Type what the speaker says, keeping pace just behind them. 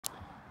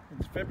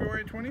It's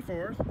February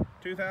 24th,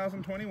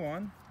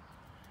 2021.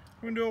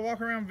 We're going to do a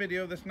walk-around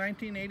video of this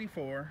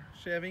 1984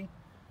 Chevy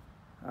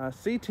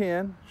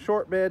C10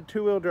 short bed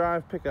 2-wheel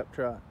drive pickup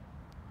truck.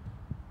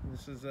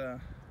 This has got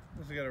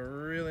a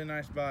really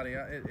nice body.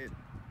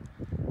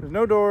 There's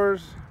no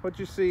doors. What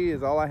you see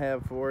is all I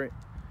have for it.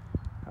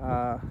 It's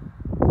a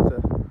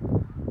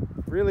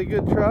really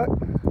good truck.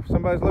 If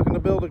somebody's looking to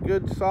build a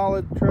good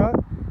solid truck,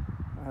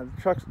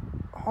 the truck's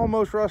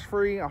almost rust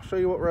free. I'll show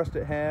you what rust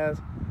it has.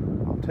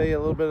 I'll tell you a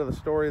little bit of the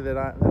story that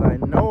I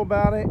know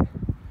about it,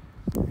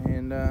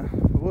 and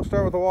we'll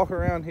start with a walk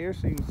around here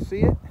so you can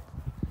see it.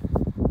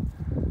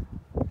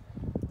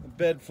 The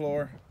bed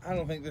floor, I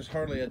don't think there's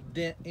hardly a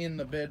dent in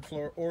the bed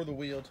floor or the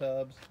wheel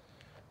tubs.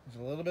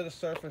 There's a little bit of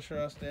surface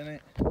rust in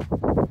it.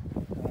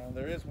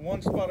 There is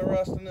one spot of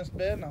rust in this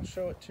bed, and I'll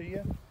show it to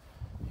you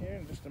here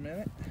in just a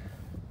minute.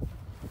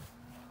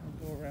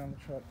 I'll go around the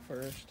truck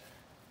first.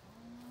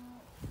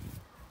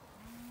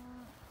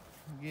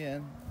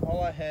 Again,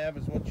 all I have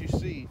is what you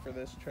see for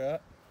this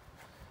truck.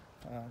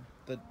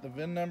 The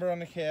VIN number on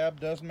the cab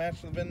does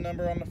match the VIN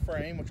number on the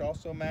frame, which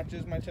also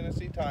matches my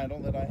Tennessee title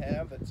that I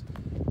have. That's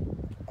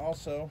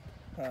also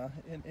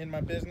in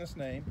my business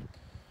name.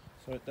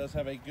 So it does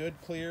have a good,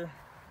 clear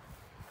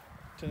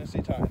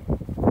Tennessee title.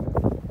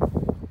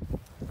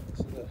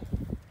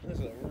 This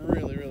is a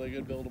really, really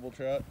good buildable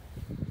truck.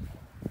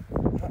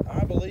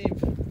 I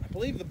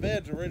believe the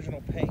bed's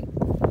original paint.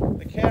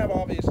 The cab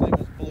obviously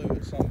was blue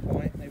at some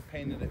point, and they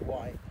painted it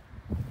white.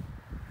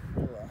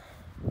 We'll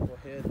go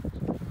ahead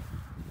and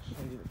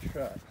show you the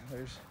truck.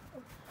 There's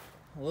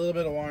a little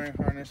bit of wiring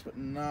harness, but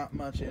not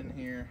much in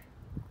here.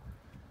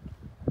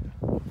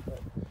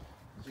 But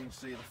as you can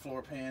see, the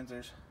floor pans,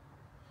 there's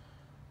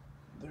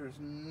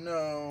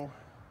no,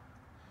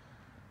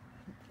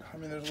 I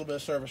mean, there's a little bit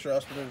of surface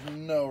rust, but there's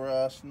no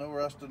rust in the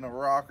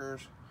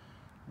rockers.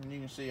 And you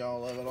can see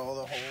all of it. All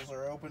the holes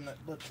are open that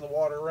lets the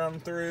water run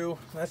through.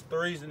 That's the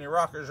reason your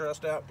rockers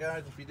rust out,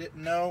 guys, if you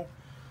didn't know.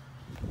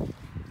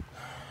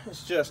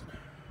 It's just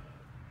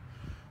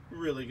a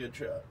really good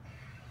truck.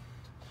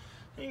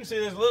 You can see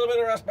there's a little bit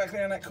of rust back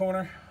there in that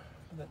corner,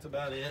 but that's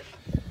about it.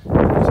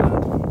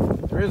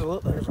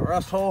 There's a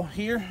rust hole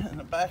here in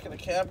the back of the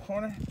cab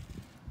corner. See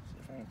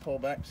if I can pull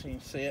back so you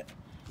can see it.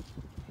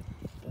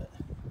 But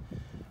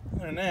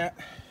other than that,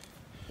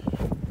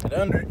 get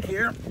under it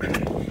here.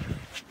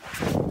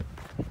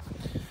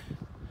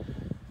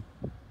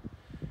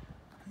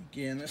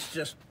 Again, it's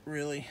just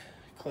really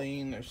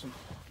clean. There's some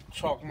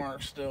chalk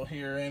marks still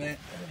here in it.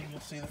 You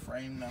can see the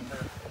frame number.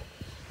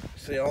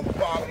 See all the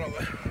bottom of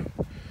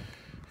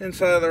the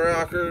inside of the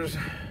rockers,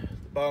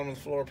 the bottom of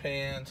the floor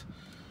pans.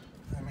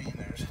 I mean,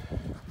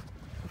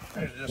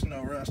 there's just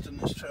no rust in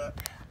this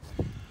truck.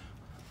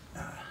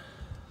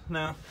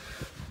 Now,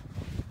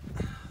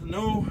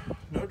 no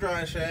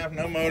drive shaft,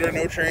 no motor,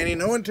 no tranny,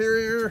 no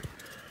interior,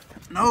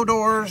 no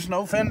doors,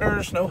 no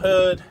fenders, no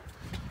hood.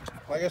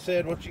 Like I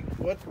said, what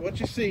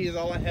you see is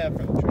all I have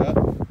for the truck.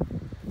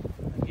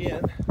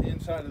 Again, the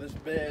inside of this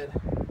bed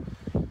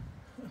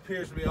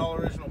appears to be all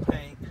original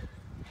paint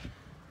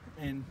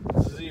and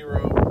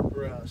zero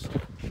rust.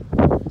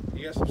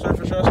 You got some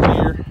surface rust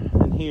here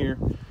and here,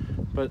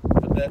 but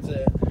that's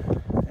it.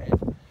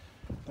 And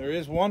there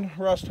is one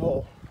rust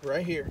hole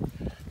right here.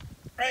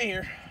 Right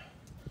here.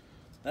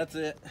 That's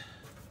it.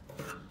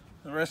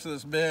 The rest of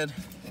this bed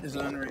is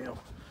unreal.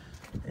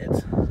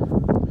 It's,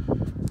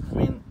 I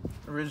mean,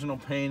 original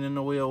paint in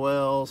the wheel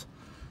wells.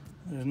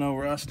 There's no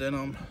rust in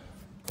them.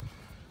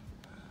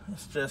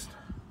 It's just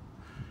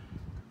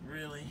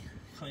really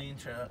clean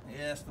truck.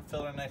 Yes, the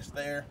filler neck's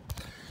there.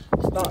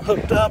 It's not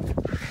hooked up.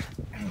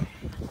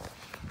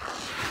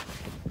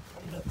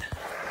 But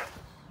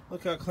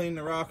look how clean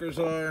the rockers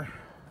are.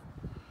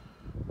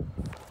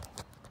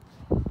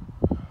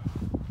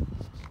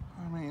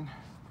 I mean,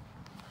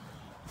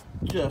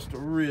 just a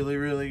really,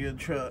 really good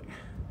truck.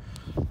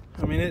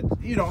 I mean,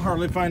 you don't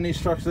hardly find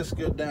these trucks this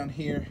good down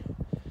here.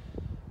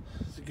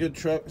 It's a good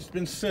truck. It's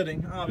been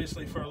sitting,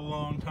 obviously, for a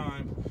long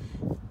time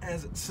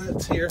as it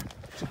sits here.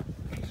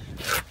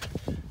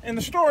 And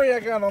the story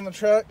I got on the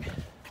truck,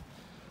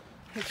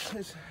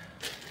 is,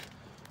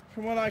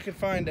 from what I could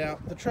find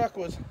out, the truck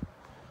was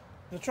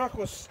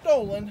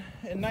stolen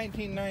in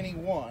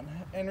 1991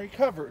 and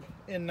recovered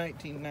in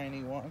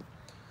 1991.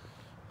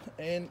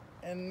 And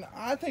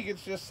I think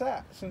it's just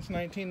sat since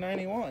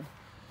 1991.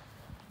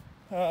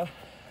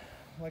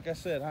 Like I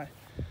said,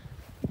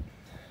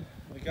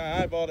 the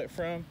guy I bought it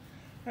from,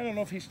 I don't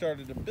know if he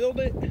started to build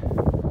it.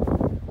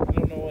 I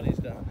don't know what he's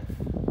done,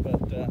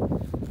 but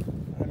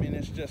I mean,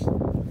 it's just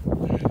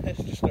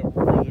a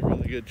really,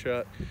 really good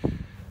truck.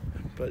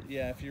 But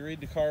yeah, if you read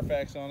the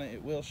Carfax on it,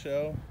 it will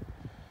show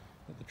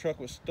that the truck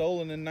was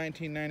stolen in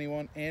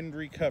 1991 and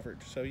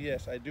recovered. So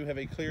yes, I do have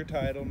a clear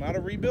title, not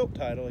a rebuilt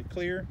title, a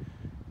clear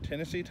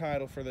Tennessee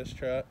title for this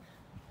truck.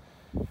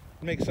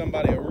 Makes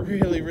somebody a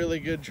really,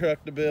 really good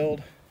truck to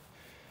build.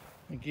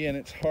 Again,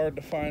 it's hard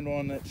to find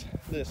one that's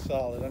this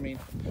solid. I mean,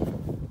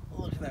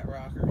 look at that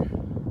rocker.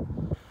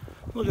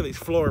 Look at these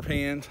floor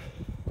pans.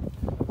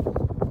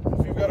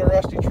 If you've got a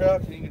rusty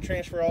truck and you can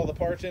transfer all the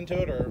parts into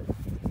it, or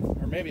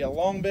maybe a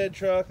long bed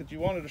truck that you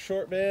wanted a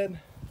short bed,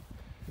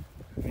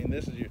 I mean,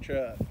 this is your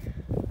truck.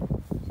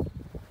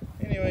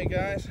 Anyway,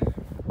 guys,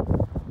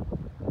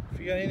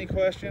 if you got any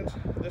questions,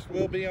 this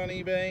will be on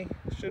eBay.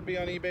 It should be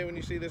on eBay when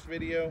you see this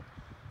video.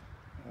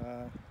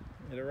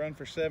 It'll run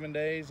for 7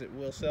 days. It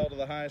will sell to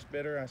the highest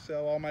bidder. I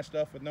sell all my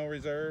stuff with no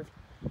reserve.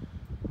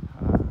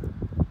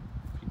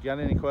 If you got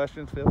any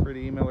questions, feel free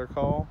to email or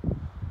call.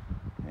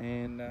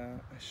 And I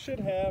should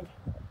have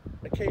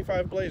a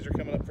K5 Blazer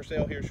coming up for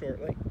sale here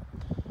shortly,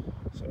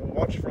 so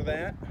watch for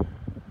that.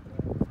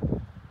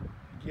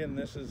 Again,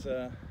 this is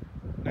a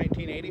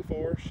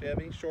 1984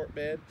 Chevy short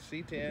bed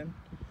C10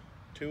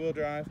 2-wheel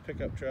drive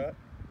pickup truck.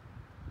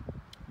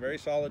 Very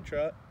solid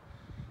truck.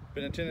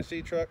 Been a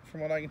Tennessee truck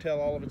from what I can tell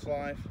all of its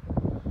life.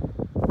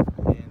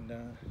 And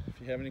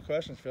if you have any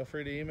questions, feel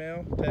free to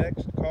email,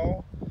 text,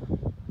 call.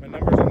 My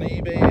number's on the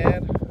eBay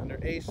ad under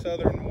A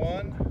Southern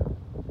 1,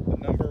 the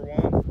number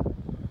 1.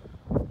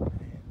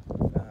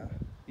 And,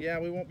 yeah,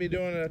 we won't be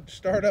doing a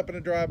startup and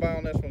a drive-by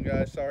on this one,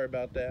 guys. Sorry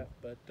about that.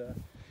 But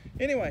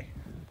anyway,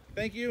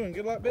 thank you and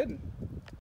good luck bidding.